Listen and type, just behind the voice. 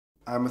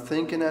I'm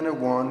thinking and a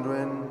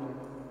wandering,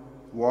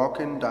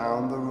 walking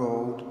down the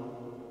road.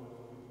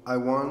 I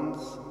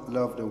once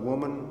loved a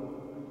woman,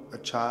 a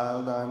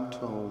child I'm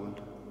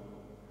told.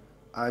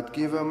 I'd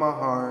give her my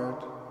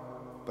heart,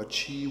 but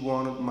she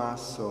wanted my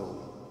soul.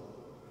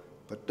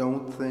 But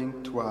don't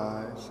think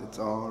twice, it's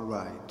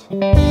alright.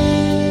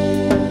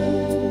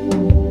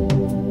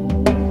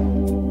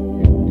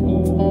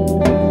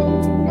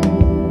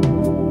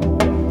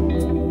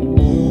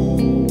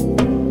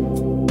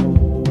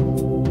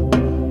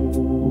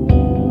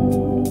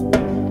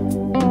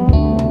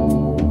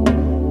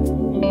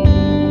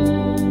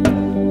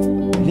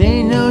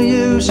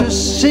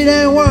 Just sit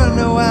and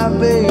wonder why,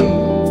 babe.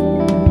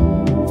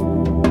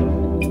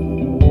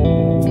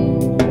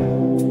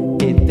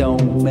 It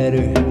don't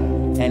matter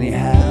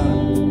anyhow.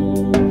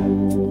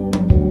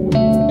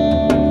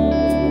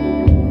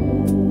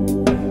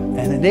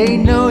 And it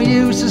ain't no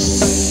use to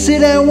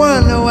sit and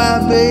wonder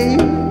why,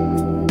 babe,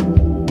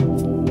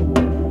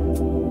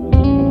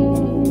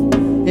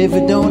 if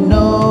you don't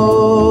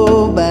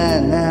know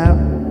by now.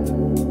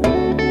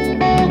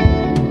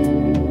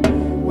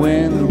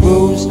 When the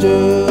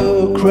rooster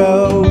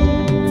crowed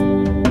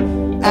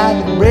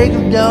at the break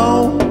of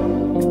dawn,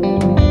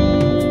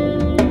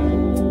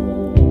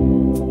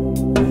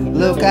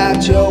 look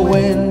out your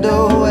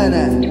window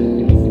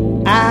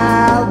and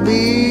I'll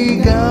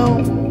be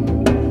gone.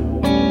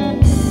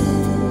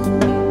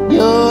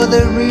 You're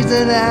the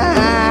reason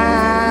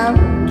I'm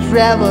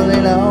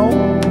traveling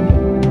on.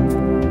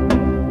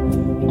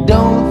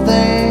 Don't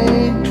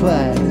think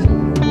twice,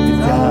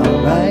 it's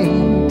alright.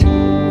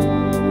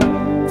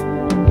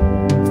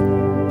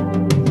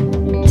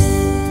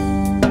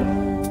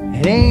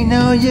 It ain't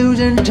no use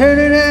in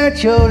turning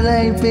out your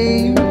light,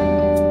 babe,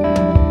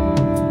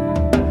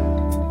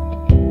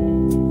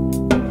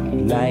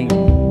 like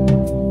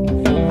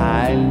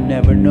I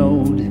never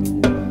knowed.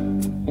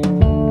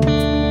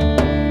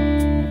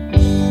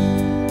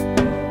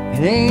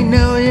 It ain't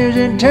no use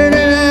in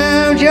turning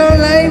out your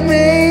light,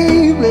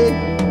 baby.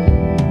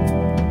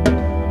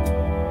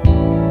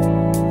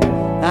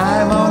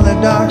 I'm on the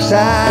dark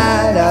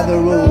side of the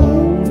road.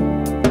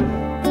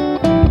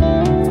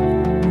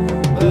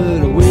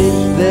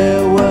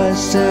 There was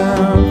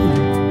something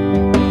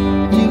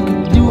you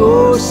could do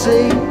or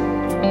say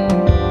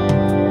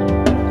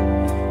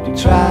to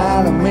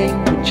try to make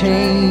me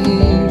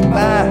change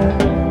my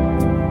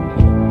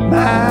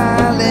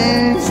mind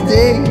and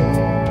stay,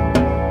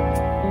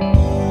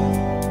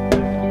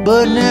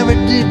 but never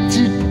did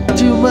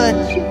too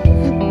much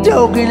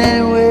talking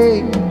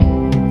anyway.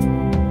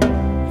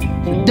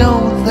 So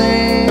don't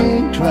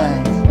think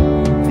twice,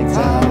 it's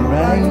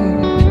alright.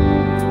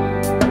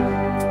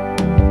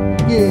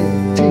 Yeah.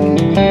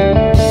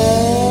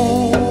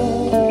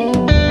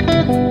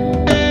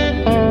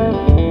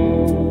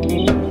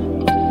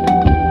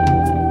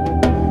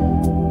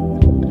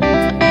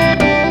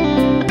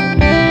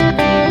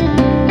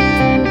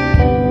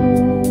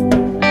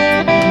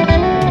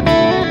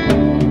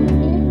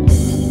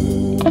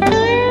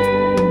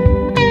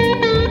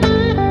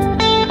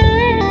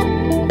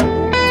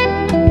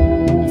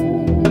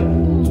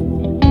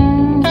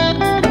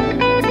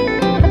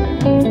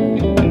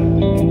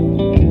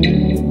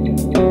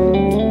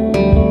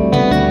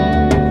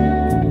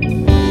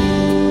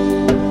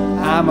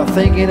 I'm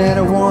thinking and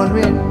a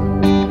wandering,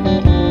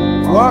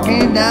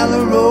 walking down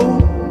the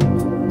road.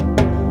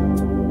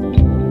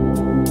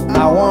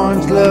 I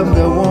once loved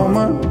a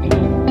woman,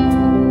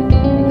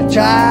 a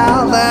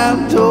child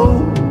I'm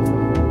told.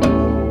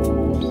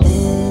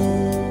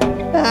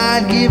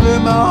 I'd give her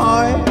my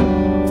heart,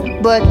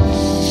 but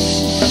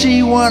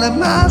she wanted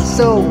my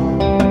soul.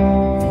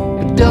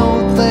 But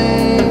don't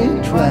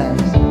think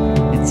twice,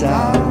 it's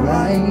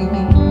alright.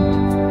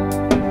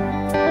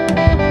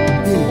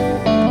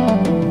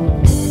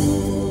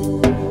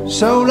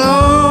 So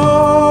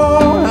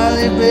long,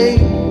 honey, babe.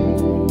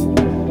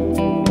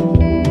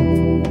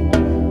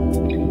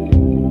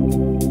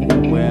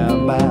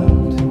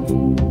 Whereabouts,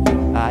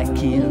 I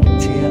can't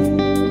tell.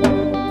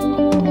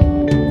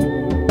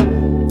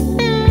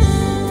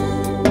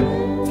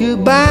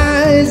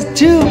 Goodbye is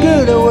too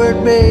good a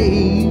word,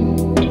 babe.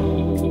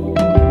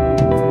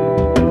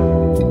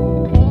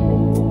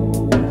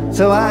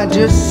 So I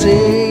just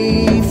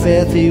say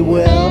fare thee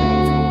well.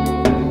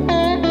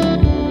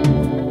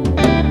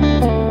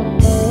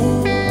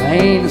 I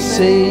ain't to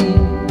say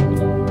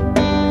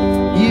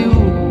you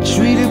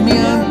treated me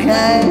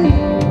unkind.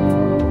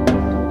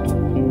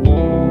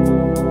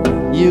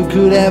 You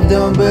could have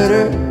done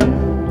better,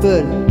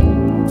 but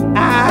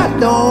I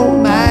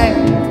don't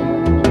mind.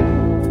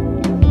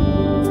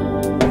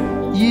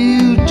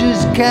 You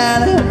just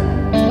kinda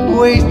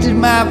wasted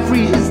my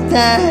precious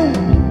time.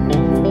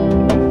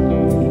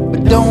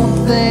 But don't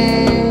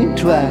think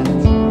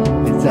twice,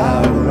 it's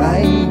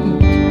alright.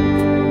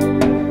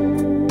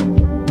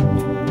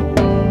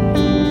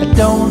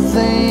 Don't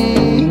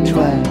think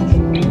twice,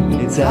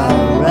 it's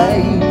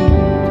alright.